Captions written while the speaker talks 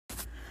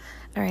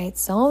All right,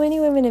 so many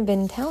women have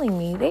been telling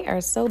me they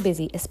are so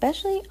busy,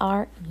 especially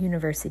our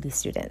university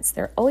students.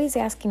 They're always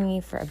asking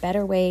me for a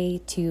better way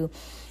to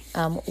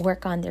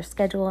work on their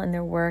schedule and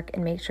their work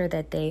and make sure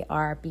that they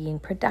are being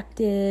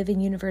productive in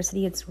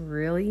university. It's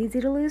really easy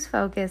to lose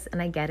focus,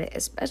 and I get it,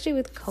 especially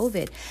with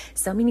COVID.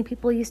 So many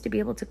people used to be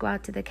able to go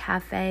out to the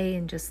cafe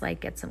and just like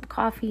get some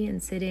coffee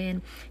and sit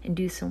in and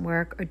do some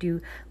work, or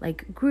do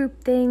like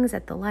group things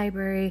at the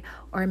library,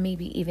 or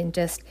maybe even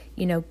just,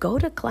 go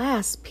to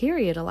class,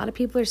 period. A lot of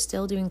people are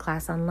still doing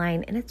class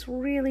online, and it's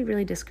really,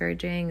 really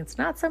discouraging. It's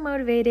not so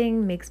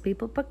motivating, makes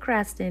people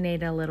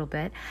procrastinate a little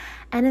bit.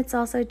 And it's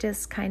also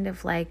just kind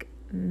of like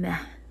meh,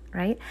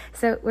 right?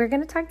 So we're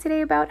going to talk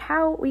today about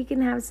how we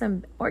can have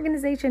some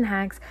organization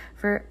hacks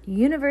for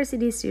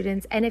university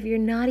students. And if you're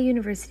not a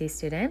university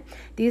student,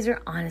 these are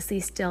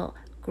honestly still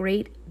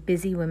great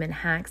busy women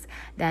hacks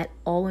that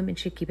all women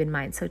should keep in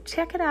mind. So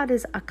check it out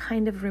as a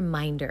kind of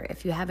reminder,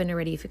 if you haven't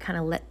already, if you kind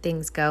of let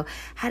things go,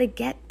 how to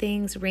get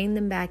things, rein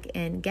them back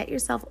in, get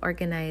yourself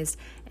organized,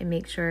 and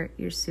make sure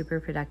you're super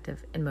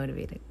productive and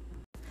motivated.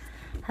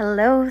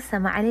 Hello,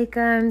 Assalamu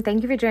alaikum.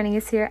 Thank you for joining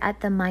us here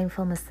at the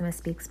Mindful Muslima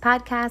Speaks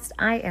podcast.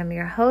 I am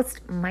your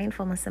host,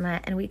 Mindful Muslima,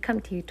 and we come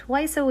to you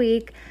twice a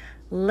week.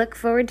 Look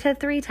forward to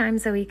 3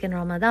 times a week in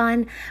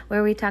Ramadan,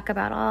 where we talk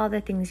about all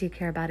the things you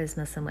care about as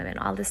Muslim women,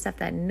 all the stuff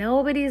that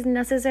nobody's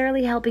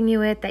necessarily helping you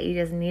with, that you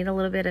just need a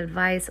little bit of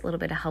advice, a little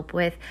bit of help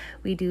with.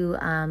 We do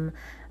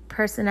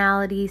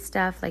personality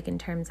stuff, like in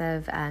terms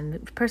of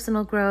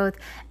personal growth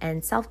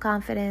and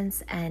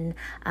self-confidence, and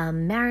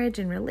marriage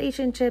and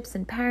relationships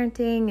and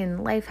parenting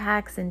and life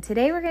hacks. And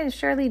today we're going to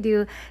surely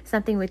do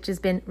something which has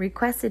been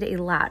requested a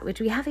lot,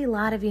 which we have a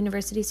lot of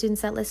university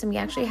students that listen. We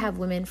actually have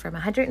women from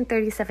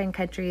 137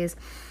 countries,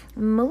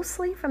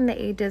 mostly from the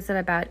ages of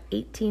about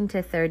 18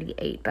 to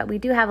 38, but we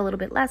do have a little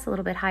bit less, a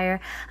little bit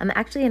higher.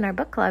 Actually, in our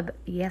book club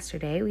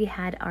yesterday, we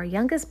had our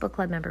youngest book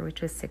club member,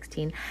 which was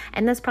 16,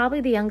 and that's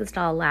probably the youngest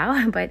I'll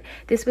allow, but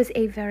this was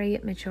a very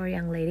mature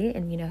young lady,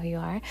 and you know who you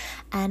are.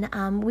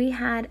 And we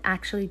had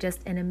actually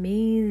just an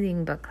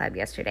amazing book club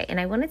yesterday, and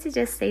I wanted to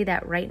just say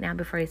that right now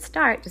before I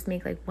start, just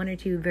make like 1 or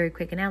 2 very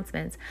quick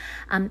announcements.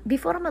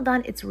 Before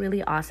Ramadan, it's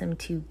really awesome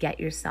to get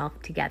yourself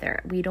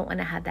together. We don't want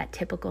to have that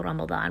typical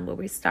Ramadan where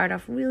we start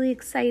off really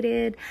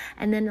excited,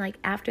 and then like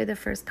after the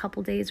first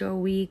couple days or a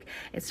week,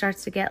 it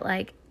starts to get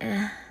like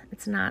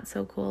it's not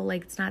so cool,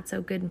 like it's not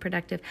so good and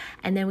productive,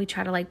 and then we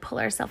try to like pull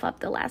ourselves up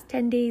the last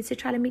 10 days to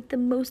try to make the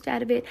most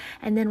out of it,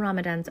 and then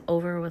Ramadan's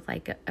over with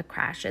like a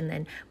crash, and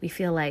then we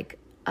feel like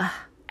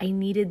I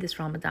needed this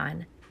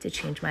Ramadan to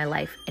change my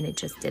life, and it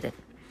just didn't.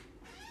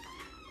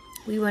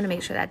 We want to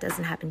make sure that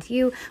doesn't happen to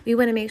you. We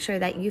want to make sure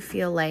that you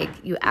feel like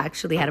you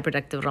actually had a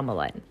productive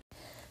Ramadan.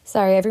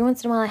 Sorry, every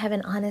once in a while I have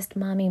an honest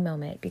mommy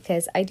moment,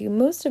 because I do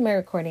most of my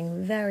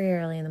recording very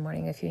early in the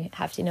morning, if you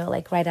have to know,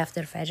 like right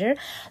after Fajr.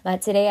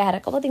 But today I had a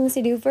couple things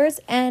to do first,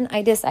 and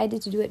I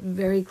decided to do it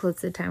very close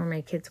to the time when my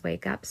kids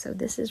wake up. So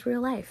this is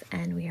real life,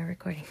 and we are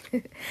recording.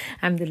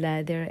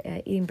 Alhamdulillah, they're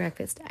eating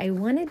breakfast. I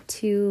wanted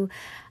to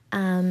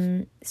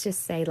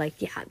just say, like,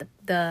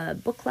 the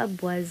book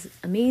club was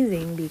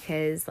amazing,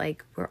 because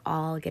like we're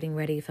all getting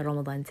ready for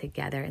Ramadan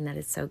together, and that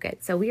is so good.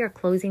 So we are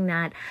closing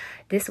that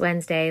this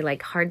Wednesday,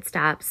 like hard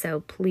stop. So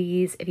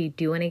please, if you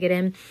do want to get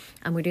in,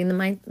 we're doing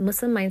the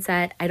Muslim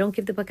Mindset. I don't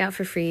give the book out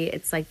for free.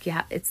 It's like,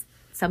 it's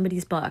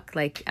somebody's book.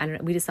 Like, I don't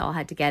know, we just all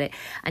had to get it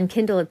on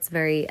Kindle. It's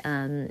very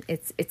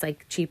it's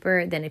like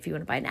cheaper than if you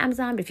want to buy it on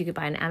Amazon, but if you could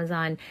buy it on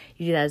Amazon,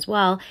 you do that as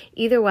well.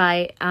 Either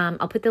way,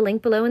 I'll put the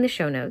link below in the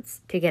show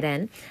notes to get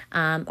in,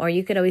 or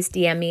you could always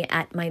DM me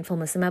at Mindful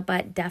Muslima,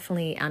 but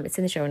definitely it's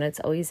in the show notes.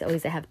 Always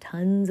I have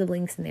tons of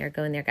links in there.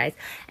 Go in there, guys.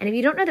 And if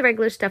you don't know the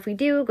regular stuff we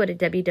do, go to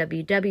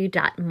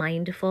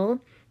www.mindful-muslima,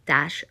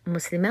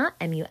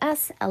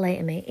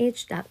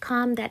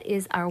 muslimah.com. That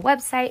is our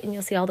website, and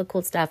you'll see all the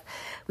cool stuff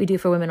we do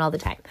for women all the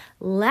time.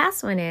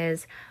 Last one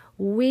is,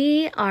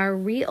 we are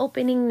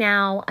reopening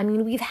now. I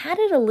mean, we've had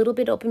it a little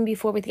bit open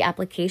before with the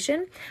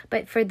application,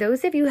 but for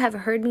those of you who have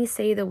heard me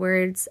say the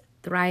words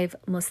Thrive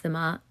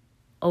Muslimah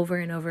over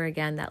and over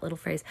again, that little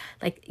phrase,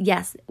 like,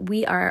 yes,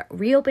 we are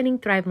reopening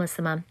Thrive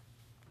Muslimah.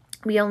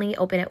 We only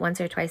open it once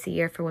or twice a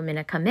year for women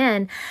to come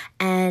in,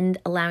 and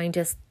allowing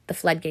just the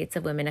floodgates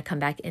of women to come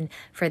back in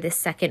for this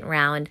second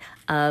round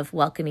of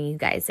welcoming you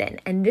guys in.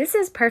 And this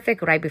is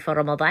perfect right before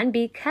Ramadan,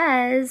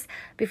 because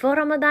before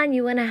Ramadan,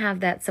 you want to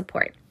have that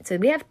support. So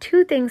we have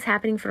 2 things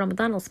happening for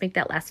Ramadan. Let's make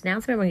that last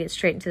announcement. We're going to get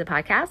straight into the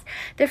podcast.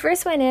 The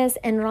first one is,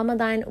 in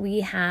Ramadan, we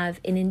have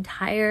an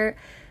entire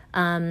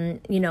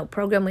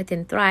program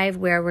within Thrive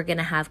where we're going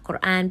to have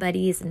Quran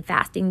buddies and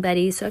fasting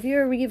buddies. So if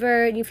you're a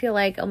revert and you feel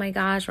like, oh my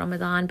gosh,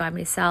 Ramadan by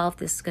myself,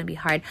 this is going to be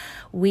hard,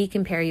 we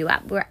can pair you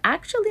up. We're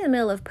actually in the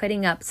middle of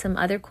putting up some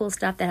other cool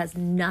stuff that has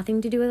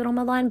nothing to do with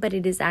Ramadan, but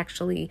it is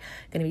actually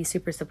going to be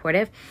super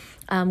supportive.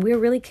 We're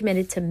really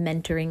committed to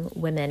mentoring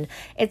women.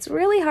 It's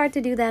really hard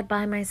to do that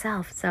by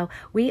myself. So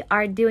we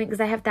are doing,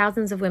 because I have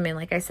thousands of women,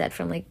 like I said,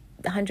 from like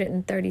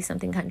 130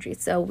 something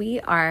countries. So we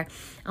are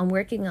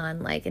working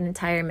on like an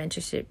entire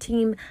mentorship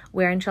team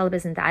where inshallah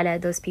bismillah ta'ala,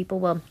 those people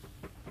will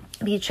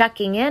be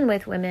checking in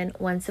with women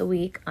once a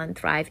week on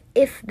Thrive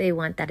if they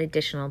want that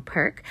additional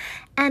perk.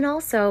 And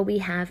also we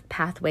have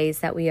pathways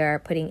that we are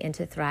putting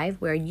into Thrive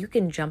where you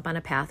can jump on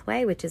a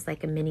pathway, which is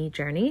like a mini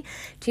journey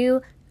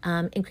to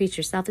increase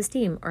your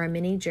self-esteem, or a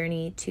mini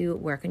journey to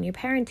work on your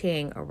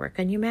parenting or work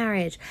on your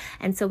marriage.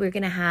 And so we're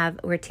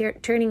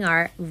turning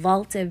our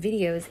Volta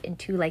videos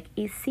into like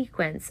a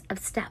sequence of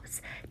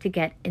steps to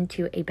get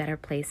into a better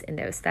place in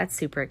those. That's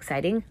super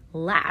exciting.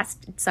 We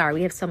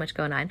have so much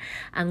going on.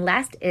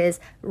 Last is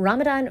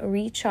Ramadan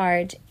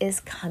Recharge is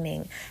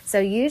coming. So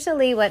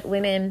usually what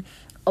women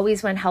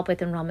always want help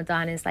with in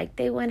Ramadan is like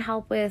they want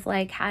help with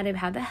like how to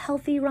have a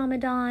healthy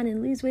Ramadan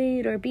and lose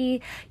weight, or be,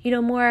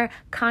 more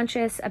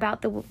conscious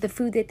about the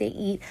food that they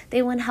eat.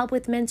 They want help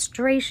with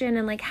menstruation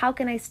and like how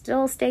can I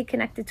still stay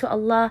connected to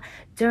Allah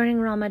during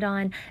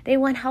Ramadan. They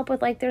want help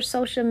with like their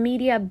social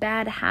media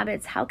bad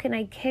habits. How can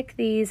I kick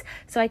these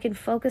so I can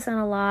focus on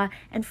Allah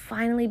and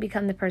finally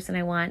become the person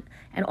I want,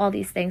 and all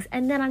these things.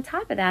 And then on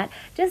top of that,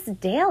 just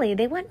daily,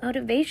 they want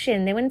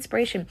motivation, they want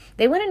inspiration.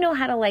 They want to know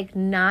how to like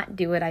not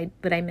do what I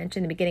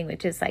mentioned in the beginning,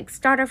 which is like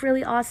start off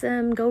really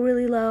awesome, go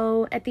really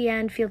low, at the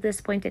end feel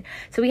disappointed.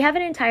 So we have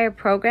an entire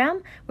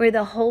program where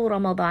the whole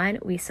Ramadan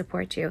we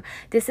support you.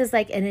 This is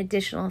like an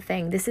additional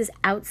thing. This is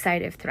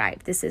outside of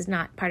Thrive. This is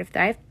not part of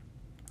Thrive,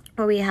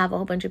 where we have a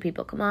whole bunch of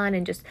people come on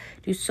and just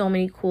do so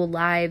many cool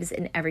lives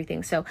and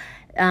everything. So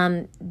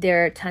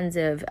there are tons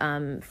of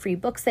free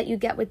books that you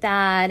get with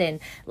that, and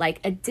like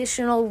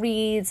additional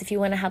reads if you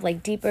want to have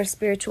like deeper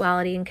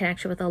spirituality and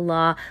connection with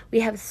Allah. We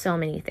have so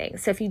many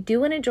things. So if you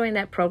do want to join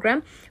that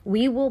program,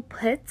 we will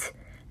put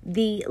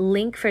the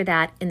link for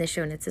that in the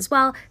show notes as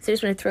well. So I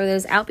just want to throw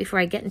those out before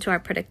I get into our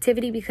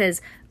productivity,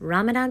 because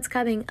Ramadan's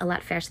coming a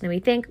lot faster than we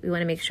think. We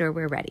want to make sure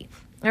we're ready.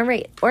 All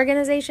right,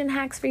 organization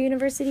hacks for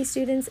university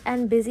students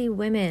and busy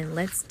women.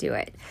 Let's do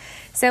it.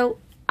 So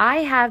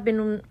I have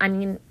been,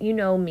 you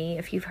know me,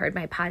 if you've heard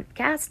my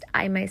podcast,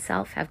 I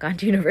myself have gone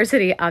to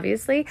university,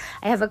 obviously.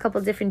 I have a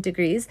couple different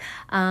degrees.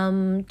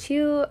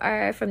 2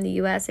 are from the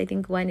US. I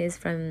think one is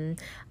from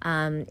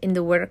in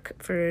the work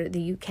for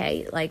the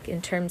UK, like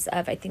in terms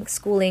of, I think,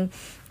 schooling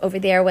over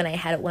there. When I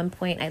had at one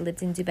point, I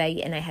lived in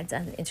Dubai and I had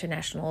done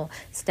international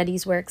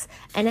studies works.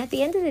 And at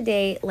the end of the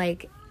day,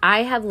 like,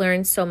 I have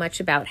learned so much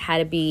about how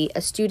to be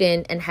a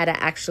student and how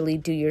to actually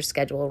do your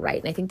schedule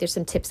right. And I think there's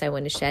some tips I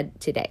want to shed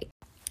today.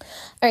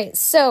 All right,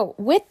 so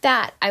with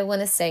that, I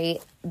want to say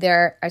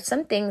there are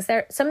some things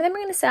that some of them are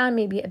going to sound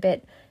maybe a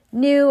bit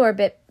new or a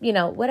bit,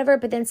 whatever,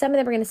 but then some of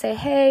them are going to say,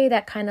 hey,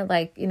 that kind of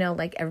like,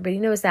 like everybody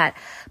knows that.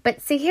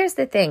 But see, here's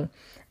the thing.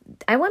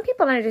 I want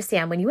people to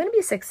understand, when you want to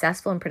be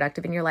successful and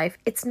productive in your life,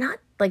 it's not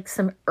like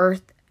some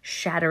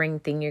earth-shattering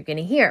thing you're going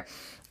to hear.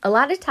 A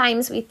lot of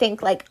times we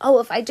think like, oh,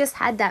 if I just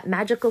had that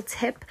magical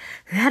tip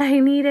that I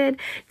needed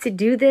to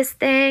do this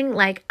thing,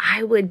 like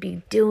I would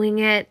be doing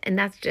it. And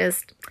that's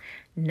just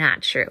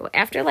not true.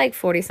 After like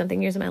 40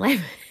 something years of my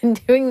life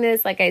and doing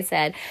this, like I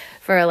said,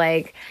 for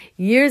like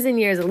years and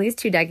years, at least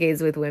 2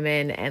 decades with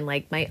women, and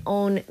like my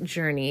own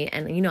journey.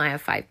 And I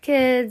have 5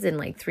 kids, and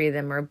like 3 of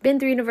them are been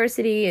through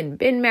university and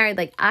been married.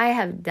 Like I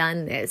have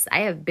done this. I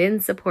have been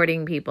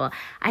supporting people.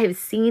 I have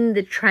seen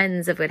the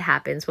trends of what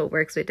happens, what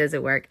works, what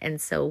doesn't work.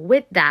 And so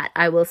with that,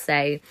 I will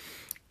say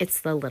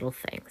it's the little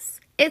things.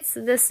 It's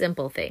the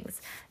simple things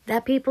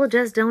that people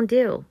just don't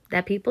do,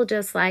 that people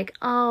just like,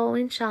 oh,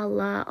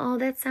 inshallah, oh,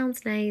 that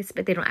sounds nice,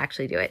 but they don't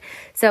actually do it.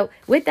 So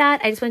with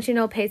that, I just want you to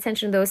know, pay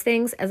attention to those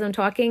things as I'm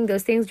talking,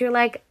 those things you're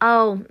like,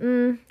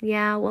 oh,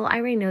 yeah, well, I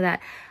already know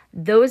that.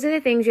 Those are the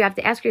things you have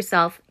to ask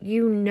yourself.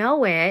 You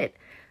know it,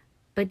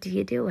 but do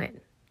you do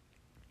it?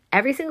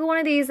 Every single one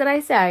of these that I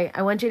say,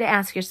 I want you to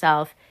ask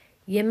yourself,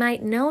 you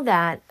might know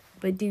that,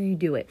 but do you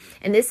do it?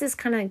 And this is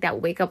kind of like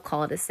that wake-up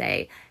call to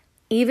say,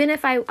 even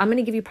if I'm going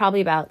to give you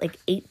probably about like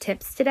 8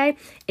 tips today,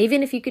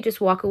 even if you could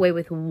just walk away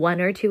with 1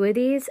 or 2 of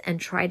these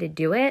and try to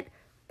do it,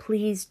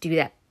 please do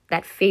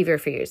that favor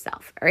for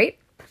yourself. All right.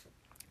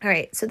 All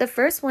right. So the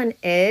first one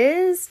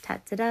is,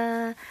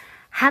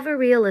 have a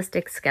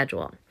realistic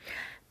schedule.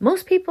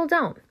 Most people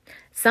don't.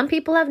 Some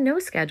people have no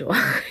schedule.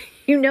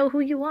 You know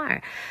who you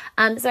are.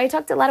 So I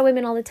talk to a lot of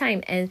women all the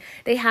time, and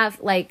they have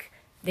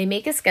they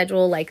make a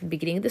schedule like the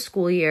beginning of the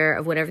school year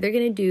of whatever they're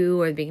going to do,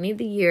 or the beginning of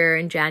the year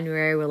in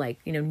January, or like,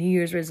 New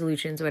Year's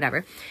resolutions or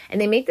whatever. And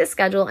they make this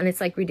schedule, and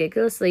it's like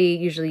ridiculously,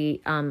 usually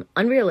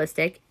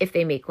unrealistic if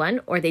they make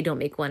one, or they don't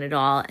make one at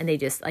all. And they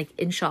just like,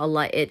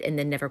 inshallah it, and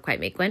then never quite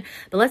make one.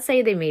 But let's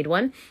say they made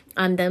one,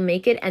 they'll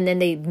make it, and then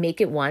they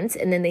make it once,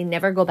 and then they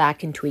never go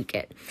back and tweak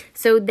it.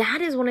 So that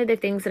is one of the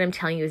things that I'm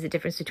telling you is the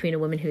difference between a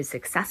woman who is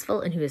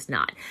successful and who is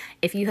not.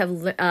 If you have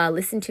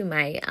listened to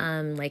my,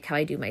 like how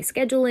I do my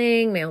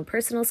scheduling, my own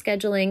personal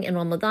scheduling in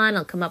Ramadan,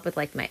 I'll come up with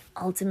like my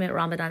ultimate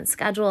Ramadan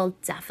schedule.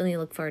 Definitely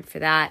look forward for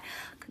that.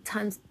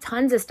 Tons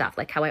of stuff,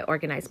 like how I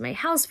organize my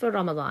house for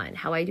Ramadan,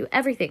 how I do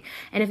everything.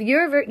 And if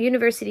you're a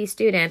university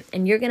student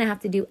and you're going to have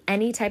to do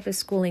any type of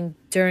schooling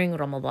during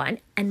Ramadan,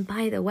 and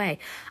by the way,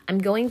 I'm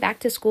going back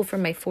to school for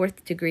my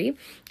 4th degree,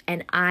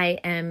 And I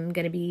am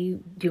going to be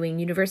doing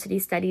university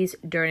studies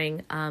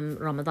during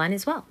Ramadan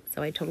as well.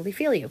 So I totally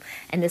feel you.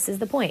 And this is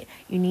the point.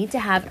 You need to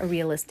have a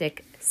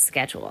realistic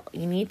schedule.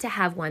 You need to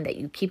have one that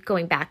you keep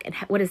going back. And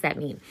what does that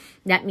mean?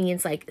 That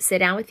means like sit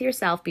down with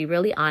yourself, be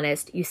really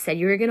honest. You said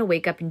you were going to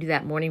wake up and do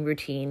that morning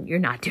routine. You're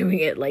not doing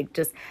it. Like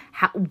just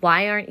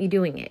why aren't you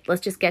doing it?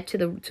 Let's just get to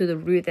the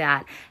root of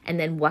that. And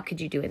then what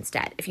could you do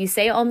instead? If you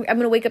say, oh, I'm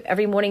going to wake up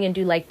every morning and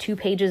do like 2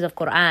 pages of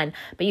Quran,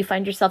 but you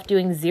find yourself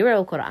doing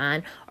 0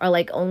 Quran or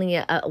like only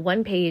a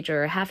 1 page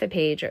or half a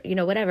page or,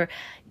 whatever,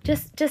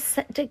 just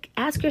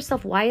ask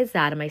yourself, why is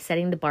that? Am I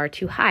setting the bar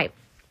too high?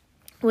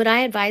 What I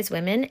advise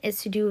women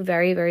is to do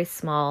very, very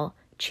small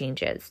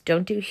changes.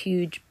 Don't do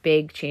huge,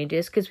 big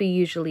changes because we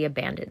usually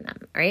abandon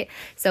them, right?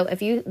 So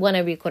if you want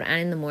to read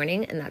Quran in the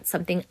morning, and that's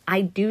something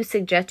I do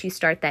suggest you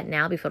start that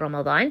now before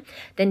Ramadan,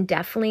 then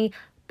definitely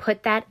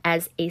put that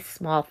as a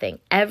small thing.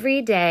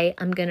 Every day,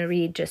 I'm going to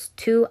read just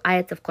 2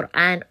 ayats of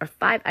Quran or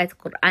 5 ayats of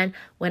Quran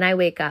when I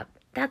wake up.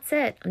 That's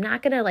it. I'm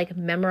not going to like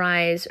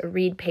memorize or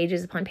read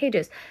pages upon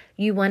pages.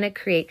 You want to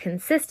create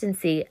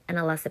consistency, and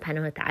Allah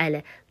subhanahu wa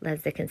ta'ala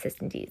loves the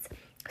consistent deeds.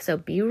 So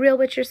be real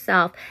with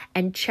yourself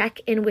and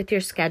check in with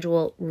your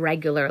schedule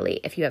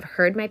regularly. If you have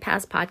heard my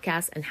past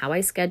podcasts and how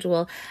I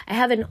schedule, I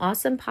have an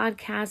awesome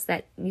podcast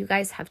that you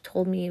guys have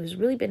told me it has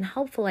really been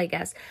helpful, I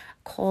guess,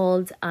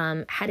 called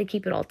How to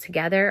Keep It All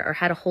Together or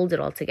How to Hold It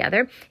All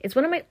Together. It's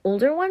one of my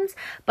older ones,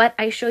 but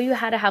I show you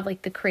how to have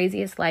like the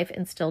craziest life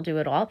and still do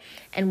it all.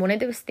 And one of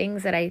those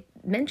things that I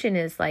mention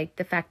is like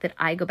the fact that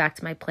I go back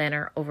to my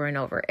planner over and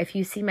over. If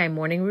you see my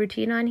morning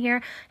routine on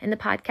here in the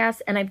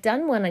podcast, and I've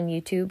done one on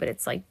YouTube, but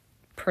it's like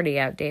pretty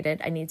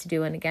outdated. I need to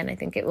do one again. I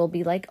think it will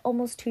be like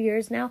almost 2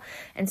 years now.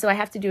 And so I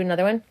have to do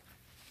another one.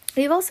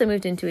 We've also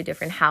moved into a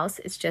different house.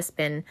 It's just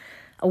been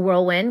a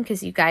whirlwind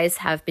because you guys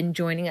have been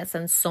joining us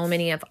on so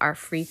many of our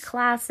free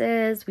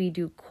classes. We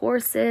do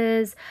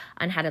courses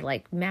on how to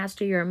like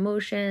master your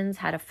emotions,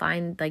 how to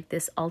find like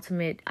this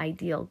ultimate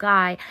ideal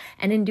guy.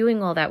 And in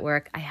doing all that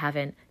work, I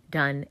haven't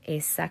done a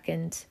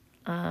second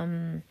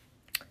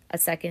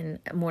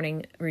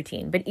morning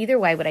routine. But either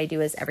way, what I do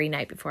is every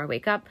night before I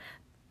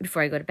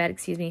go to bed,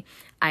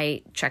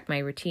 I check my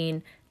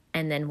routine.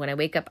 And then when I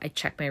wake up, I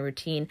check my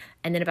routine.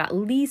 And then about at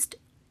least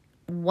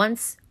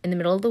once in the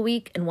middle of the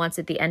week and once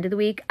at the end of the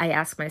week, I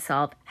ask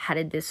myself, how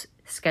did this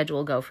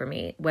schedule go for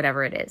me?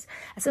 Whatever it is.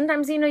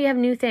 Sometimes, you have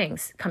new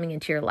things coming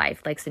into your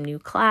life, like some new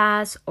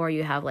class, or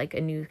you have like a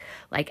new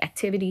like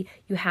activity.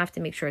 You have to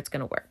make sure it's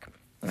going to work.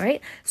 All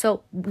right.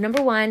 So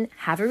number 1,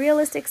 have a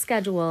realistic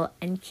schedule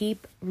and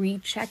keep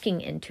rechecking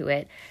into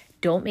it.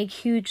 Don't make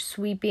huge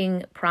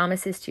sweeping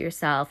promises to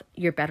yourself.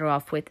 You're better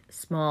off with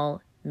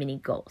small mini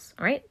goals.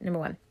 All right. Number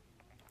 1.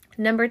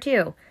 Number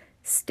 2,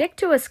 stick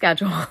to a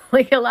schedule.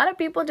 Like a lot of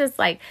people just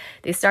like,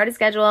 they start a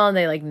schedule and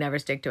they like never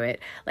stick to it.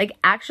 Like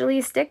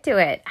actually stick to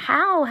it.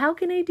 How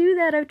can I do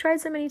that? I've tried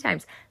so many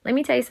times. Let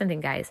me tell you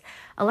something, guys.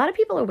 A lot of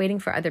people are waiting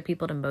for other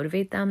people to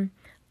motivate them.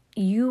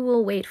 You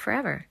will wait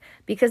forever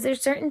because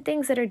there's certain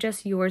things that are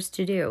just yours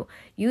to do.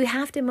 You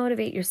have to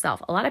motivate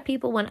yourself. A lot of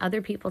people want other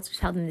people to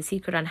tell them the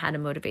secret on how to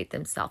motivate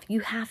themselves.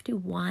 You have to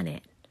want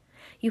it.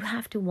 You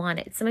have to want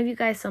it. Some of you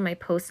guys saw my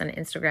post on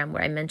Instagram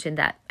where I mentioned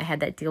that I had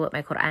that deal with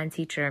my Quran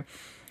teacher.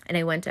 And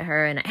I went to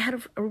her and I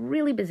had a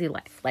really busy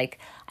life. Like,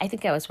 I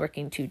think I was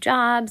working 2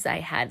 jobs.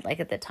 I had, like,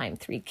 at the time,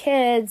 3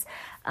 kids.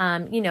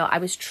 I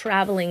was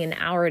traveling an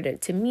hour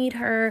to meet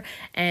her.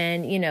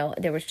 And,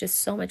 there was just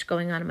so much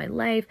going on in my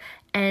life.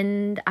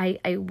 And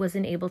I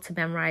wasn't able to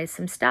memorize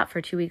some stuff for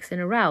 2 weeks in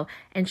a row.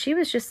 And she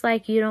was just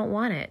like, you don't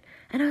want it.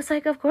 And I was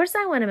like, of course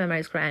I want to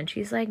memorize Quran.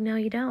 She's like, no,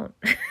 you don't.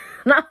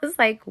 And I was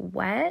like,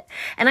 what?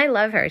 And I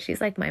love her.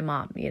 She's like my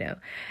mom,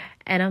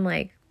 And I'm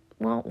like,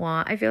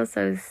 wah. I feel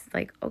so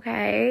like,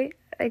 okay,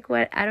 like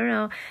what? I don't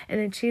know. And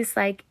then she's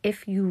like,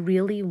 if you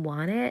really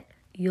want it,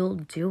 you'll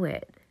do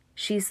it.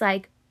 She's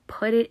like,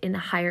 put it in a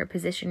higher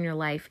position in your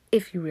life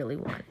if you really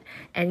want it.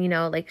 And,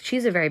 like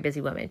she's a very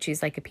busy woman.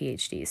 She's like a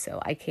PhD. So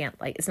I can't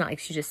it's not like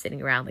she's just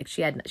sitting around. Like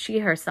she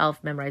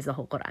herself memorized the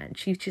whole Quran.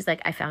 She's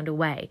like, I found a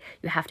way.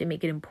 You have to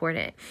make it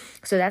important.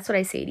 So that's what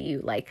I say to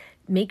you. Like,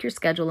 make your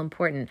schedule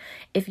important.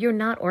 If you're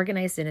not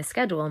organized in a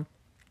schedule,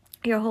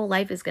 your whole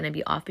life is going to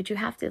be off, but you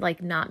have to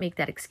like not make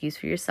that excuse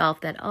for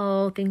yourself that,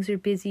 oh, things are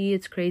busy.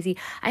 It's crazy.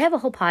 I have a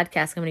whole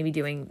podcast I'm going to be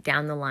doing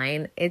down the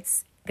line.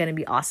 It's going to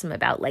be awesome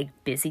about like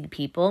busy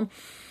people.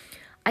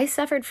 I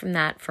suffered from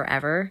that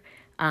forever.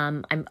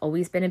 I've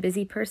always been a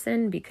busy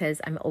person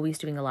because I'm always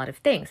doing a lot of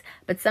things,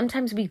 but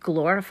sometimes we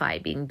glorify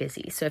being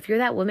busy. So if you're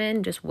that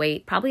woman, just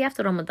wait. Probably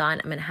after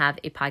Ramadan, I'm going to have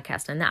a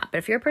podcast on that. But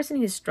if you're a person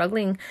who's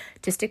struggling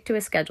to stick to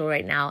a schedule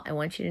right now, I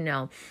want you to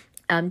know,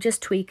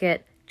 just tweak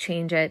it,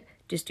 change it.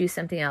 just do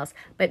something else.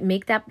 But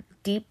make that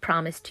deep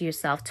promise to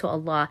yourself, to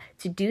Allah,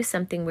 to do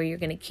something where you're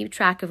going to keep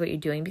track of what you're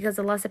doing, because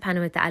Allah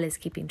subhanahu wa ta'ala is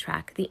keeping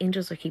track. The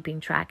angels are keeping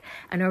track.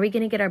 And are we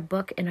going to get our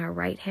book in our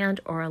right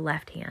hand or our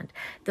left hand?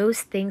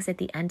 Those things at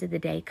the end of the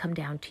day come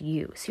down to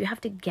you. So you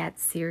have to get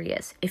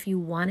serious. If you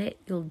want it,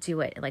 you'll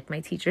do it, like my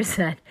teacher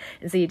said.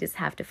 And so you just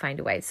have to find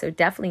a way. So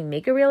definitely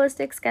make a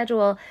realistic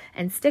schedule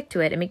and stick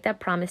to it and make that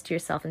promise to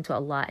yourself and to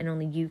Allah, and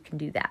only you can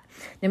do that.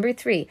 Number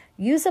 3,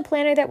 use a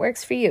planner that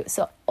works for you.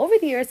 So over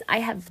the years, I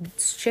have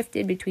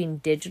shifted between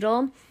digital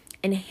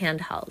and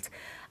handheld.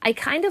 I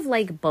kind of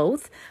like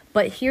both,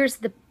 but here's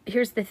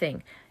the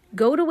thing.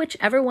 Go to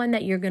whichever one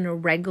that you're going to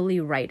regularly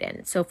write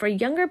in. So for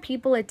younger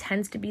people, it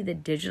tends to be the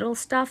digital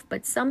stuff,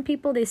 but some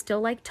people, they still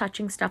like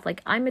touching stuff.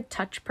 Like I'm a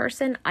touch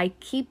person. I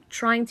keep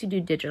trying to do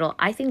digital.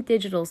 I think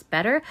digital's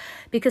better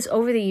because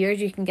over the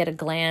years you can get a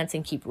glance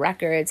and keep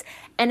records,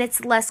 and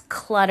it's less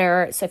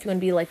clutter. So if you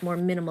want to be like more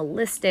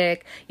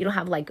minimalistic, you don't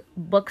have like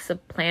books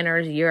of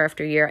planners year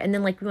after year. And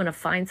then like you want to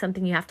find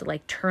something, you have to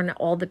like turn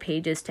all the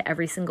pages to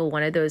every single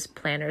one of those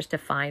planners to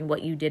find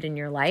what you did in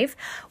your life,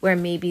 where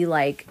maybe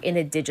like in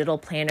a digital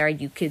planner,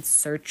 you could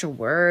search a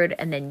word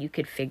and then you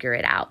could figure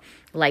it out.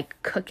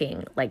 Like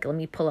cooking, like let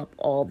me pull up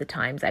all the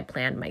times I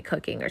planned my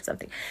cooking or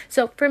something.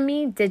 So for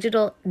me,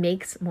 digital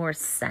makes more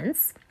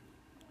sense.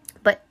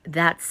 But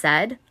that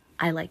said,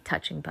 I like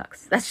touching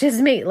books. That's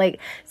just me.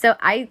 So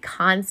I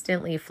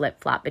constantly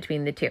flip-flop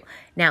between the two.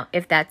 Now,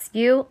 if that's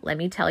you, let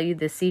me tell you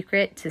the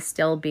secret to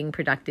still being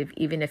productive,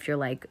 even if you're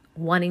like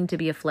wanting to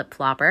be a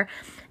flip-flopper.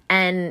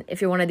 And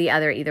if you're one or the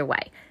other, either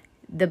way,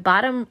 the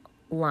bottom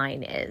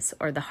line is,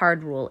 or the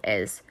hard rule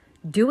is,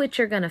 do what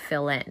you're going to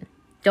fill in.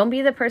 Don't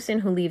be the person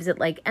who leaves it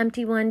like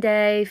empty one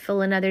day, fill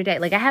another day.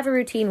 Like I have a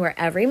routine where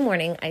every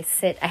morning I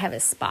have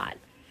a spot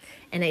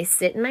and I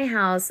sit in my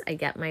house. I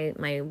get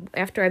my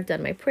after I've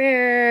done my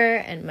prayer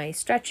and my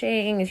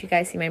stretching, if you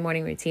guys see my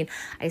morning routine,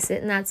 I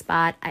sit in that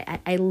spot.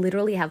 I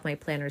literally have my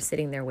planner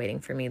sitting there waiting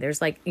for me.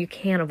 There's like, you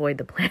can't avoid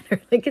the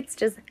planner. Like it's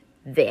just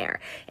there.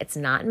 It's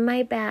not in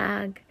my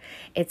bag.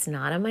 It's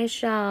not on my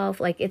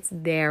shelf. Like it's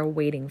there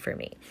waiting for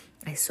me.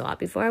 I saw it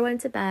before I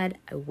went to bed.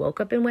 I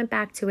woke up and went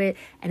back to it,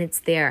 and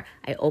it's there.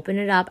 I open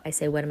it up. I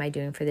say, what am I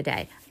doing for the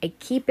day? I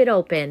keep it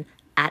open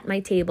at my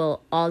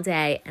table all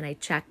day, and I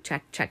check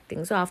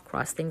things off,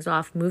 cross things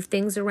off, move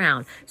things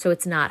around. So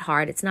it's not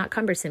hard. It's not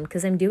cumbersome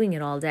because I'm doing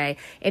it all day.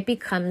 It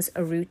becomes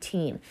a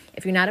routine.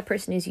 If you're not a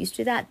person who's used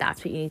to that,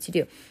 that's what you need to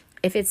do.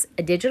 If it's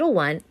a digital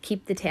one,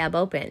 keep the tab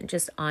open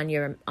just on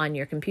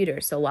your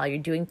computer. So while you're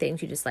doing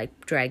things, you just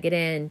like drag it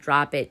in,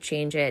 drop it,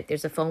 change it.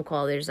 There's a phone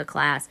call, there's a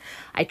class.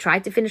 I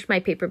tried to finish my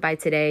paper by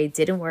today,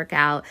 didn't work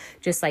out.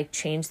 Just like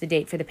change the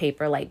date for the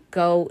paper, like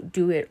go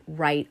do it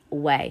right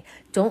away.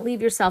 Don't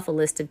leave yourself a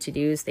list of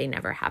to-dos. They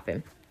never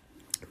happen.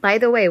 By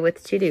the way,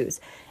 with to-dos,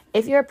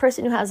 if you're a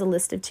person who has a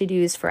list of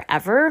to-dos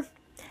forever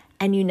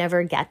and you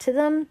never get to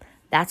them,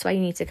 that's why you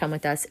need to come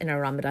with us in our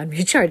Ramadan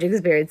Recharge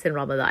experience in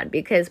Ramadan,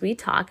 because we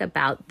talk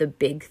about the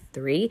big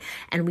 3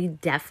 and we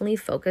definitely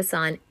focus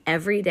on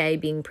every day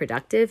being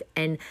productive.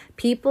 And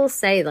people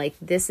say like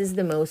this is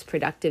the most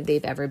productive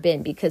they've ever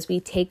been because we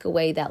take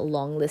away that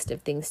long list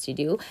of things to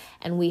do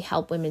and we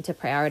help women to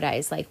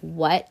prioritize like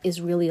what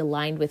is really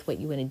aligned with what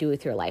you want to do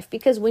with your life.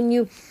 Because when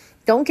you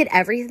don't get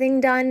everything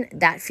done,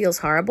 that feels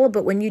horrible.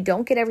 But when you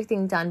don't get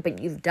everything done,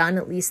 but you've done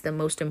at least the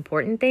most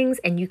important things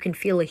and you can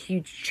feel a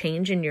huge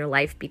change in your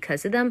life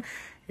because of them,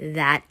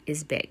 that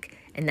is big.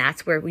 And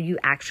that's where you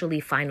actually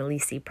finally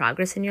see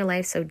progress in your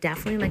life. So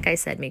definitely, like I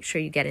said, make sure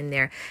you get in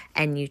there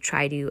and you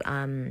try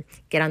to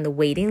get on the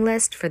waiting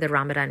list for the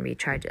Ramadan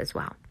Recharge as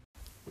well.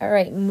 All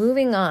right,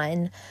 moving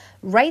on.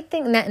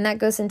 And that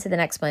goes into the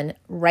next one.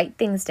 Write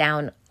things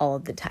down all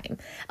of the time.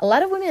 A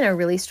lot of women are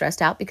really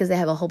stressed out because they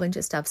have a whole bunch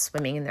of stuff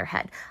swimming in their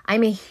head.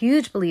 I'm a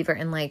huge believer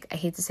in I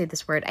hate to say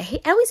this word. I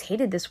always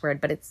hated this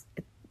word, but it's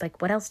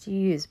like, what else do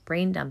you use?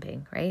 Brain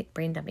dumping, right?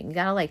 Brain dumping. You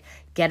gotta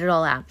get it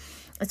all out,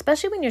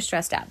 especially when you're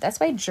stressed out. That's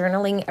why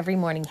journaling every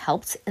morning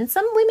helps. And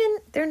some women,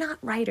 they're not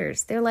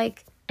writers. They're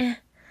like,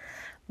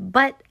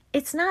 but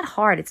it's not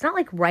hard. It's not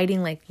like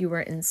writing like you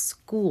were in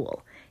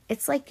school.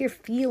 It's like your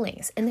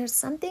feelings. And there's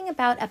something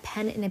about a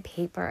pen and a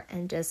paper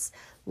and just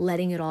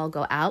letting it all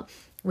go out.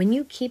 When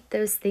you keep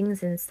those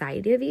things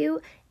inside of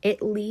you,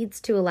 it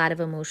leads to a lot of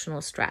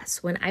emotional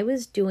stress. When I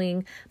was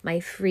doing my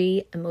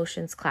free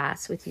emotions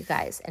class with you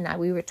guys, and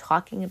we were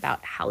talking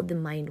about how the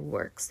mind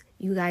works,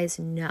 you guys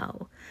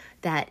know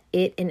that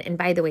and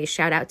by the way,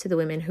 shout out to the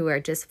women who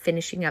are just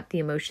finishing up the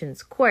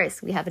emotions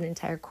course. We have an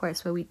entire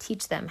course where we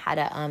teach them how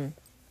to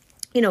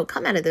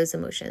come out of those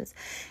emotions.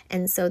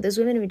 And so those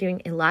women have been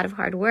doing a lot of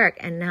hard work,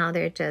 and now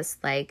they're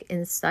just like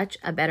in such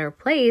a better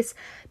place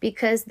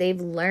because they've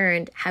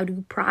learned how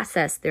to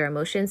process their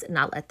emotions and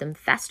not let them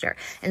fester.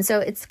 And so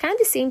it's kind of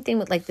the same thing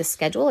with like the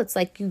schedule. It's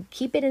like you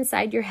keep it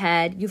inside your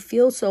head. You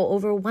feel so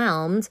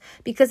overwhelmed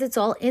because it's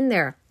all in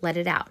there. Let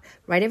it out.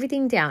 Write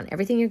everything down,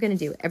 everything you're going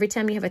to do, every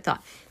time you have a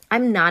thought.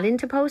 I'm not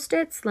into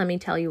Post-its. Let me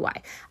tell you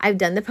why. I've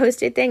done the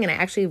Post-it thing and I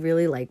actually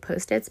really like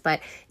Post-its,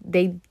 but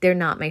they're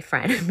not my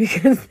friend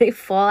because they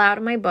fall out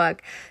of my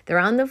book. They're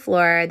on the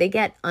floor. They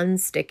get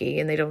unsticky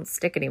and they don't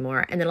stick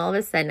anymore. And then all of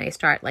a sudden I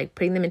start like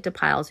putting them into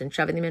piles and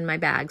shoving them in my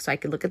bag so I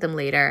could look at them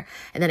later.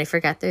 And then I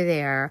forget they're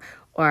there,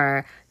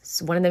 or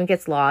one of them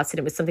gets lost and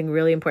it was something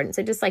really important.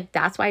 So just like,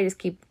 that's why I just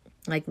keep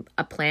like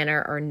a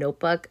planner or a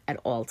notebook at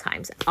all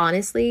times.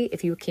 Honestly,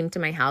 if you came to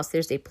my house,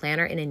 there's a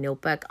planner and a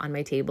notebook on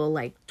my table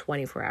like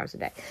 24 hours a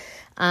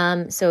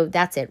day. So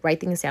that's it.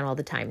 Write things down all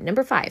the time.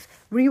 Number 5,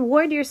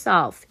 reward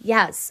yourself.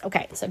 Yes.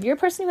 Okay. So if you're a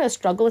person who has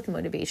struggle with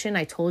motivation,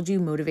 I told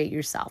you motivate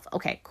yourself.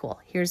 Okay, cool.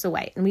 Here's the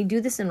way. And we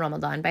do this in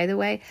Ramadan, by the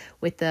way,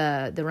 with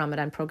the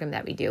Ramadan program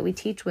that we do. We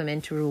teach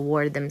women to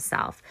reward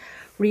themselves.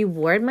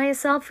 Reward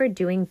myself for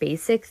doing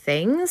basic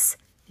things.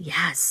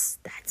 Yes,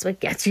 that's what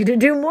gets you to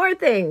do more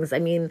things. I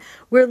mean,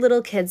 we're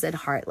little kids at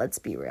heart, let's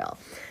be real.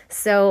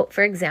 So,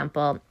 for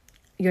example,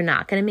 you're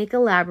not going to make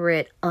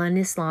elaborate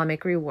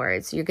un-Islamic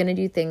rewards. You're going to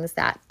do things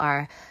that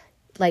are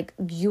like,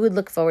 you would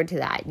look forward to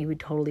that. You would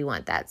totally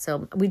want that.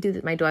 So we do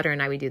that. My daughter and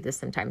I, we do this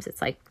sometimes.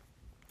 It's like,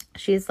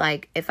 she's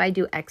like, if I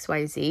do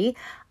XYZ,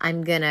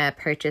 I'm going to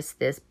purchase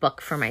this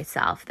book for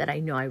myself that I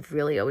know I've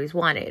really always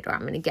wanted, or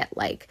I'm going to get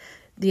like,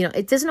 you know,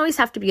 it doesn't always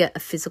have to be a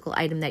physical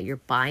item that you're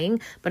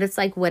buying, but it's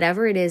like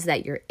whatever it is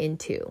that you're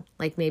into.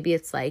 Like maybe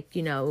it's like,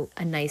 you know,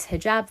 a nice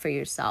hijab for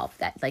yourself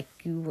that like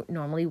you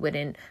normally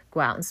wouldn't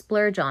go out and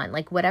splurge on.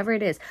 Like whatever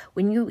it is,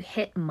 when you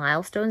hit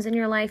milestones in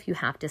your life, you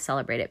have to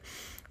celebrate it.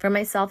 For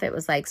myself, it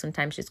was like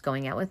sometimes just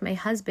going out with my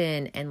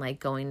husband and like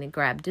going to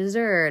grab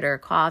dessert or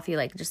coffee,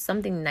 like just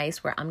something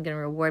nice where I'm going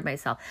to reward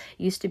myself.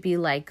 It used to be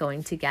like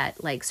going to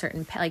get like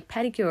certain like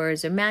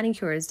pedicures or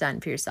manicures done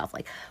for yourself.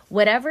 Like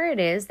whatever it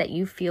is that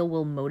you feel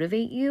will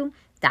motivate you,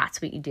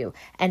 that's what you do.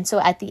 And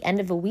so at the end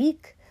of a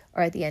week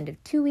or at the end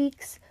of 2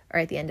 weeks or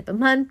at the end of a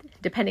month,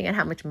 depending on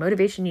how much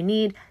motivation you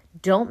need,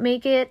 don't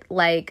make it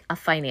like a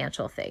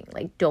financial thing.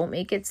 Like don't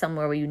make it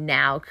somewhere where you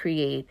now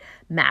create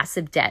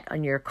massive debt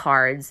on your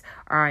cards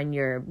or on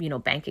your, you know,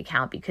 bank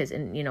account, because,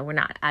 and, you know, we're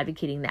not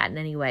advocating that in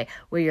any way,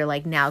 where you're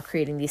like now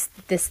creating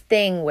this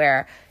thing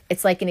where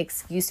it's like an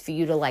excuse for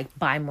you to like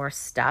buy more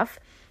stuff.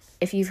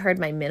 If you've heard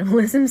my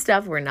minimalism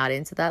stuff, we're not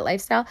into that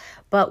lifestyle,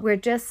 but we're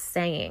just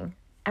saying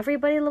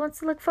everybody wants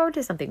to look forward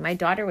to something. My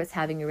daughter was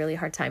having a really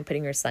hard time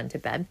putting her son to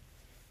bed.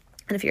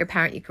 And if you're a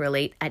parent, you can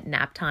relate at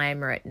nap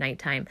time or at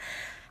nighttime.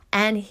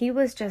 And he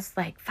was just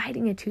like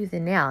fighting a tooth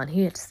and nail. And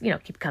he just, you know,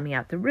 keep coming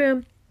out the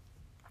room.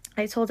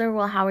 I told her,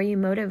 well, how are you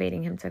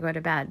motivating him to go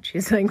to bed?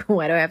 She's like,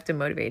 why do I have to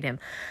motivate him?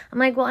 I'm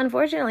like, well,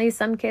 unfortunately,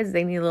 some kids,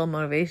 they need a little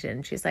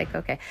motivation. She's like,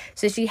 okay.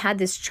 So she had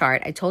this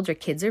chart. I told her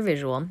kids are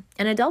visual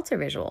and adults are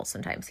visual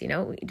sometimes, you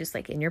know, just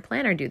like in your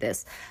planner, do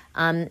this.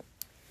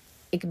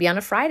 It could be on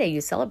a Friday, you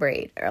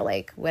celebrate, or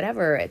like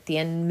whatever, at the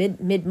end,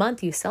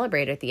 mid-month, you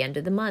celebrate, at the end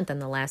of the month, on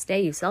the last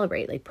day, you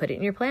celebrate, like put it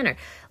in your planner.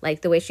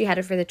 Like the way she had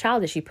it for the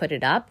child is she put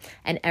it up,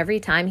 and every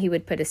time he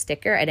would put a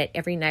sticker, and at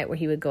every night where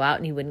he would go out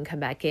and he wouldn't come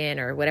back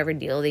in, or whatever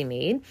deal they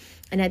made.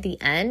 And at the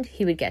end,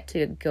 he would get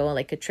to go on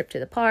like a trip to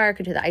the park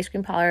or to the ice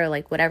cream parlor, or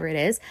like whatever it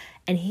is.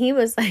 And he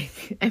was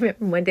like, I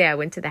remember one day I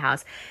went to the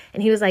house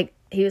and he was like,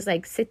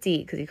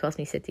 Sitsi, because he calls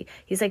me Sitsi.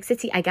 He's like,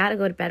 Sitsi, I got to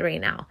go to bed right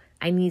now.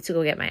 I need to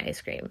go get my ice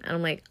cream. And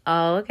I'm like,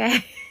 oh,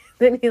 okay.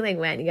 Then he like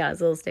went and he got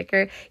his little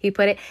sticker. He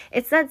put it.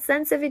 It's that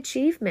sense of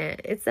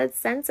achievement. It's that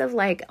sense of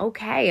like,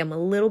 okay, I'm a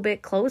little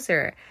bit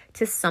closer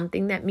to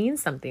something that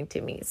means something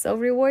to me. So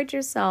reward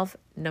yourself.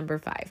 Number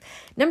 5.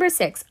 Number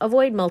 6,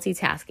 avoid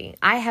multitasking.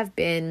 I have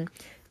been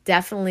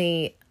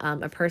definitely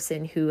a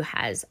person who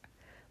has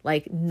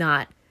like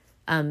not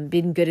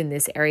been good in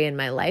this area in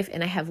my life.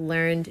 And I have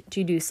learned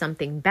to do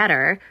something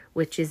better,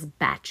 which is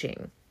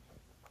batching.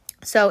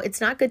 So it's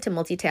not good to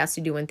multitask,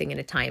 to do one thing at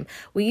a time.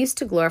 We used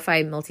to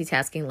glorify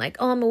multitasking like,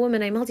 oh, I'm a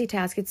woman, I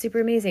multitask, it's super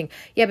amazing.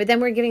 Yeah, but then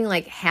we're giving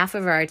like half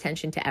of our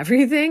attention to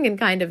everything and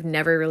kind of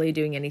never really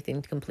doing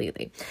anything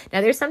completely.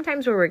 Now, there's some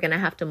times where we're going to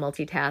have to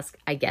multitask.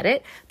 I get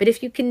it. But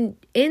if you can,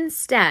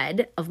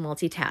 instead of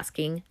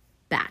multitasking,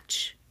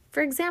 batch.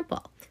 For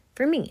example,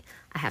 for me,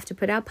 I have to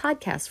put out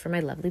podcasts for my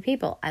lovely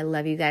people. I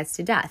love you guys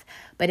to death.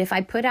 But if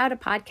I put out a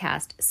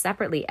podcast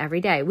separately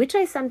every day, which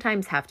I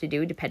sometimes have to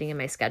do depending on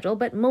my schedule,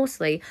 but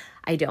mostly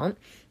I don't,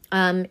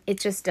 it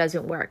just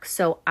doesn't work.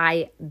 So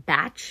I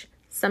batch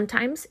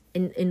sometimes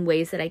in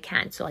ways that I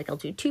can. So like I'll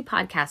do 2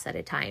 podcasts at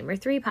a time or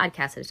 3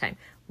 podcasts at a time.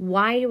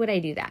 Why would I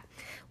do that?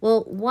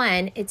 Well,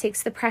 1, it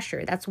takes the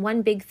pressure. That's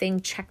one big thing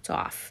checked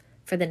off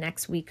for the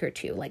next week or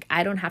 2. Like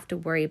I don't have to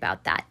worry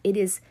about that. It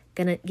is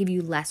going to give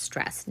you less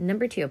stress.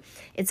 Number 2,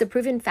 it's a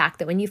proven fact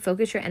that when you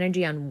focus your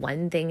energy on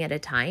one thing at a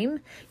time,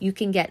 you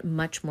can get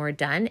much more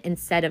done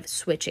instead of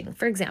switching.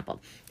 For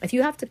example, if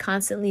you have to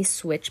constantly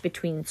switch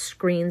between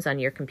screens on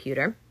your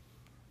computer,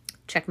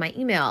 check my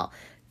email,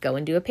 go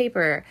and do a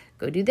paper,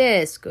 go do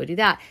this, go do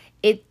that,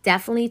 it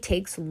definitely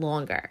takes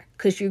longer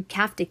because you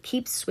have to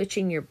keep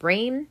switching your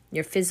brain,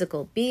 your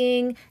physical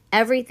being,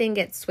 everything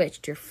gets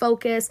switched, your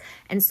focus.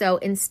 And so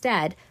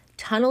instead,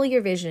 tunnel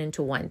your vision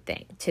into one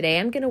thing. Today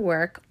I'm going to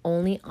work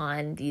only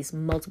on these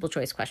multiple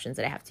choice questions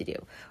that I have to do.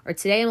 Or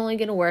today I'm only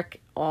going to work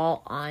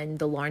all on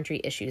the laundry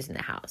issues in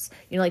the house.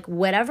 Like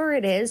whatever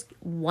it is,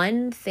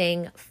 one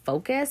thing,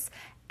 focus.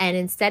 And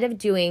instead of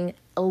doing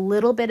a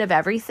little bit of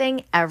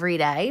everything every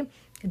day,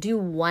 do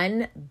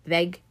one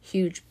big,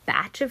 huge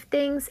batch of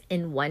things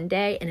in one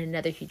day and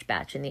another huge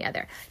batch in the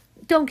other.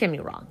 Don't get me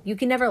wrong. You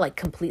can never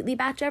completely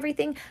batch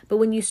everything, but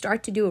when you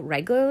start to do it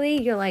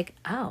regularly, you're like,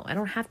 oh, I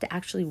don't have to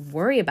actually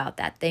worry about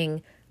that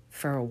thing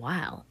for a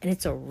while. And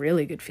it's a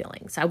really good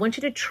feeling. So I want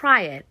you to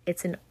try it.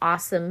 It's an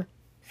awesome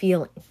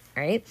feeling.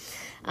 All right.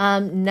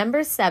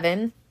 Number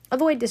 7,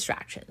 avoid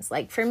distractions.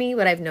 For me,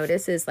 what I've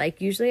noticed is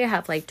usually I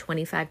have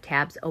 25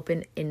 tabs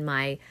open in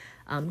my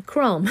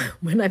Chrome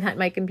when I'm at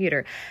my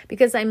computer,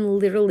 because I'm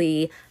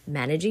literally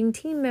managing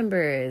team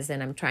members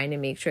and I'm trying to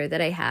make sure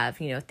that I have,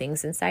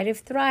 things inside of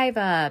Thrive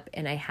Up,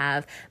 and I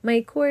have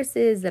my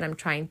courses that I'm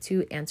trying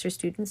to answer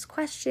students'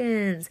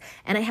 questions,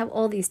 and I have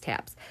all these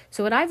tabs.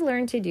 So what I've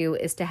learned to do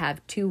is to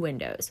have 2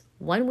 windows.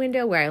 One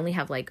window where I only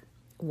have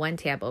one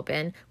tab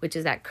open, which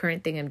is that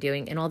current thing I'm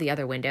doing, and all the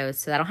other windows,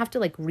 so I don't have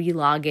to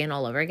re-log in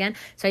all over again.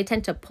 So I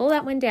tend to pull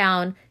that one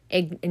down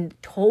and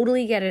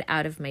totally get it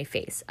out of my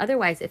face.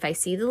 Otherwise, if I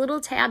see the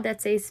little tab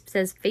that says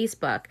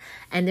Facebook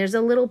and there's a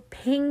little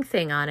ping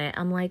thing on it,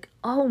 I'm like,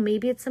 oh,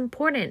 maybe it's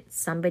important.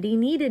 Somebody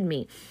needed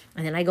me.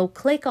 And then I go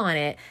click on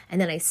it, and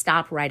then I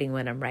stop writing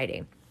what I'm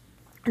writing.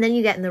 And then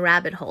you get in the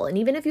rabbit hole. And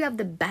even if you have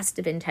the best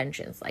of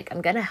intentions, I'm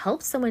going to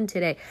help someone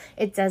today,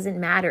 it doesn't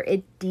matter.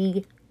 It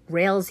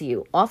derails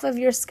you off of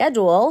your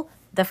schedule,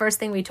 the first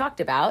thing we talked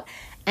about,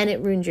 and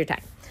it ruins your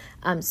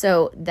time.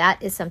 So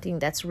that is something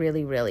that's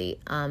really, really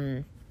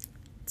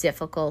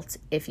difficult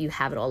if you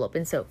have it all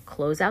open. So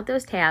close out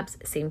those tabs.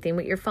 Same thing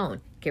with your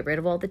phone. Get rid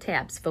of all the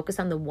tabs. Focus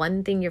on the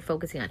one thing you're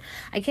focusing on.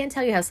 I can't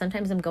tell you how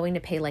sometimes I'm going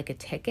to pay a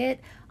ticket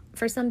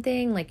for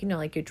something,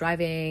 you're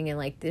driving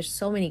and there's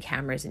so many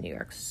cameras in New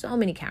York, so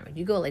many cameras.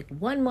 You go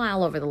 1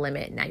 mile over the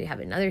limit and now you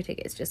have another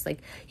ticket. It's just you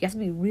have to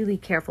be really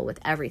careful with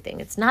everything.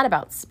 It's not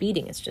about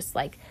speeding. It's just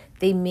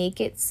they make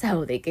it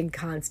so they can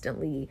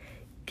constantly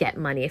get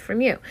money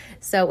from you.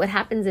 So what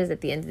happens is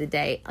at the end of the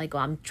day,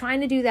 I'm trying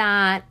to do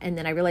that, and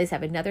then I realize I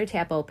have another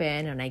tab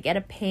open and I get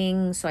a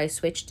ping, so I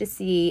switch to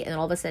see, and then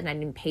all of a sudden I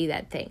didn't pay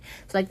that thing.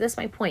 So that's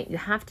my point. You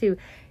have to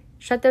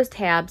shut those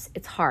tabs.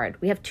 It's hard.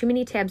 We have too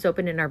many tabs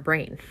open in our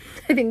brain.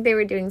 I think they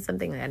were doing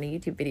something on a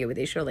YouTube video where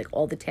they show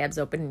all the tabs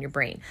open in your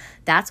brain.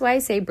 That's why I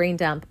say brain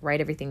dump, write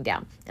everything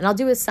down. And I'll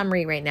do a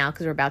summary right now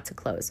because we're about to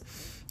close.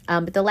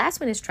 But the last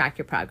one is track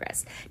your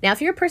progress. Now,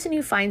 if you're a person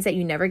who finds that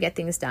you never get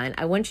things done,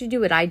 I want you to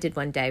do what I did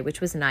one day,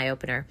 which was an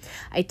eye-opener.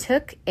 I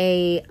took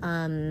a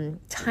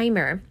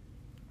timer.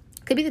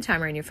 Could be the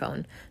timer on your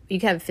phone. You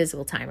can have a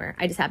physical timer.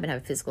 I just happen to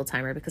have a physical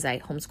timer because I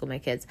homeschool my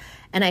kids.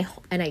 And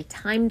I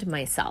timed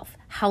myself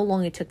how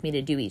long it took me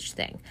to do each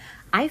thing.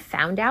 I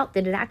found out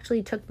that it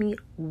actually took me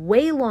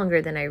way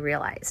longer than I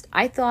realized.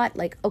 I thought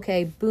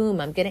okay, boom,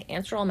 I'm going to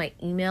answer all my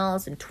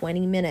emails in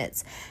 20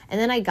 minutes. And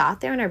then I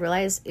got there and I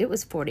realized it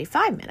was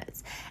 45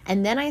 minutes.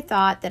 And then I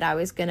thought that I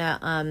was going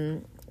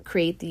to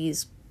create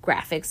these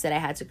graphics that I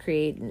had to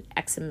create in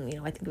I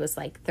think it was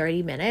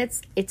 30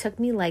 minutes. It took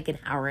me an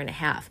hour and a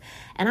half.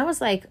 And I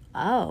was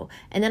oh.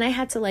 And then I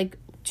had to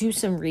do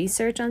some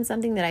research on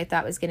something that I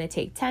thought was going to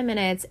take 10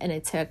 minutes, and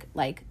it took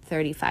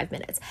 35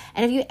 minutes.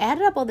 And if you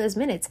added up all those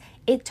minutes,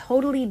 it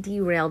totally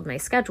derailed my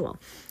schedule.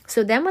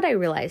 So then what I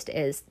realized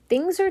is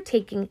things are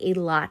taking a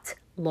lot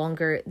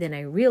longer than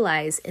I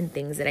realize in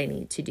things that I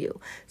need to do.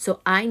 So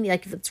I need,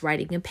 if it's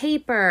writing a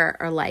paper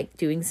or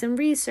doing some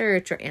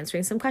research or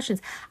answering some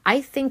questions,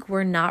 I think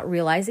we're not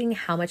realizing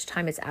how much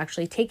time it's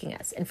actually taking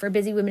us. And for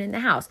busy women in the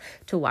house,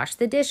 to wash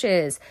the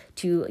dishes,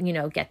 to,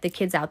 get the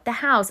kids out the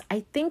house,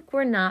 I think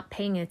we're not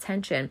paying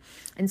attention.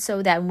 And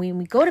so that when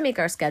we go to make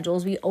our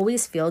schedules, we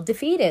always feel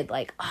defeated,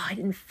 oh, I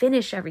didn't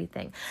finish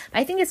everything. But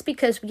I think it's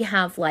because we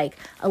have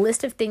a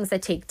list of things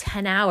that take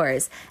 10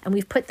 hours and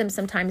we've put them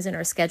sometimes in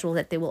our schedule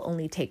that they will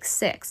only take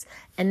 6.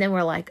 And then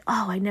we're oh,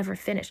 I never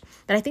finished.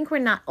 But I think we're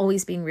not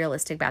always being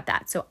realistic about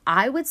that. So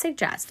I would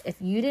suggest, if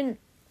you didn't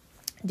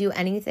do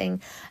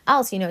anything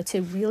else,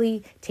 to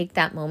really take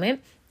that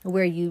moment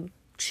where you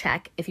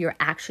check if you're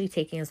actually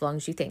taking as long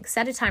as you think.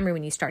 Set a timer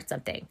when you start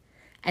something.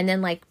 And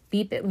then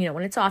beep it,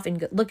 when it's off,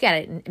 and look at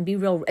it and be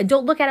real. And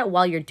don't look at it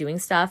while you're doing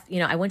stuff.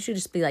 I want you to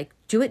just be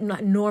do it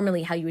not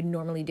normally how you would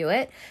normally do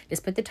it.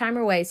 Just put the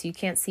timer away so you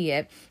can't see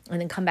it,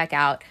 and then come back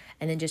out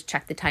and then just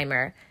check the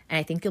timer. And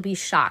I think you'll be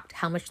shocked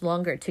how much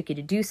longer it took you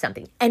to do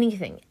something.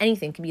 Anything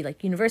could be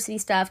university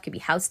stuff, could be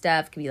house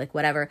stuff, could be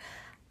whatever.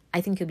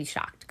 I think you'll be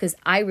shocked because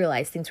I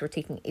realized things were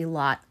taking a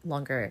lot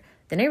longer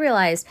than I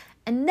realized.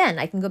 And then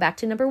I can go back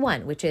to number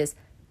 1, which is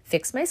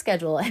fix my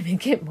schedule and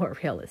make it more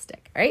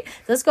realistic. All right.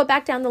 So let's go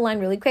back down the line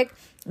really quick.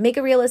 Make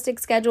a realistic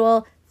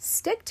schedule.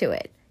 Stick to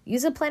it.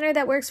 Use a planner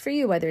that works for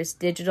you, whether it's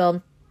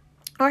digital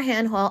or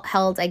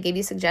handheld. I gave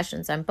you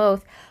suggestions on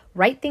both.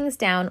 Write things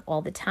down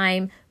all the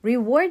time.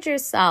 Reward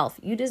yourself.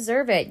 You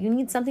deserve it. You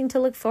need something to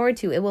look forward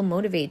to. It will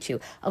motivate you.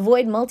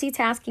 Avoid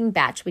multitasking.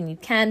 Batch when you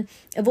can.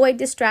 Avoid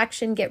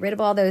distraction. Get rid of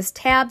all those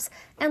tabs.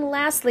 And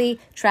lastly,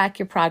 track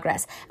your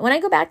progress. And when I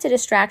go back to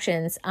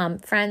distractions,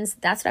 friends,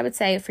 that's what I would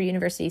say for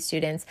university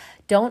students.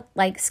 Don't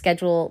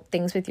schedule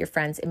things with your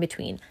friends in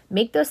between.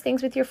 Make those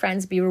things with your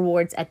friends be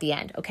rewards at the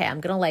end. Okay,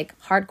 I'm going to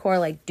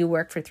hardcore do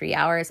work for 3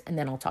 hours and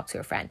then I'll talk to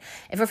a friend.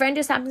 If a friend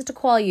just happens to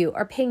call you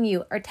or ping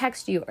you or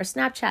text you or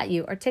Snapchat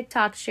you or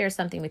TikTok share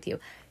something with you,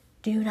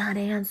 do not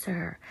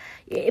answer.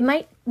 It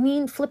might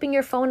mean flipping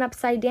your phone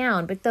upside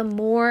down, but the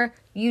more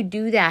you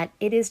do that,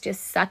 it is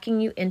just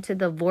sucking you into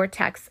the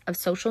vortex of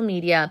social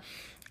media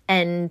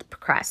and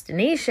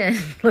procrastination.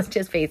 Let's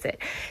just face it.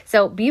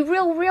 So be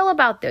real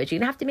about those. You're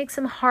going to have to make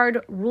some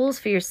hard rules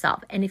for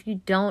yourself. And if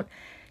you don't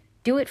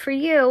do it for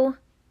you,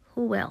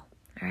 who will?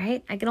 All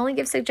right. I can only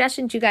give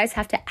suggestions. You guys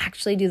have to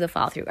actually do the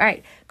follow through. All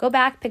right. Go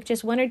back, pick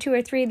just 1 or 2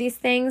 or 3 of these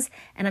things.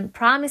 And I'm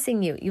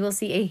promising you, you will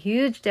see a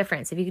huge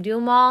difference. If you can do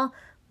them all,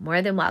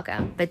 more than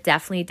welcome. But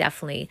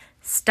definitely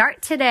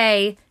start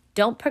today.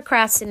 Don't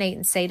procrastinate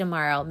and say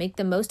tomorrow. Make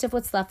the most of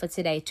what's left of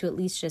today to at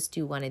least just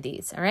do one of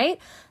these. All right.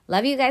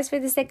 Love you guys for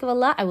the sake of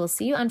Allah. I will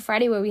see you on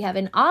Friday where we have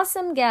an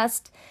awesome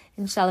guest.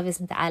 Inshallah,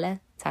 bismillah ta'ala.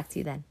 Talk to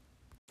you then.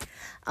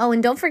 Oh,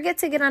 and don't forget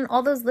to get on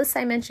all those lists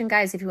I mentioned,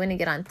 guys. If you want to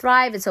get on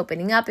Thrive, it's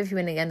opening up. If you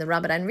want to get on the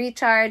Ramadan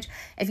Recharge,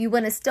 if you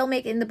want to still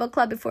make it in the book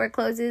club before it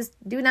closes,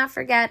 do not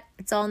forget,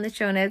 it's all in the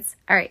show notes.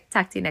 All right,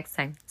 talk to you next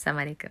time.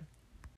 Assalamu alaikum.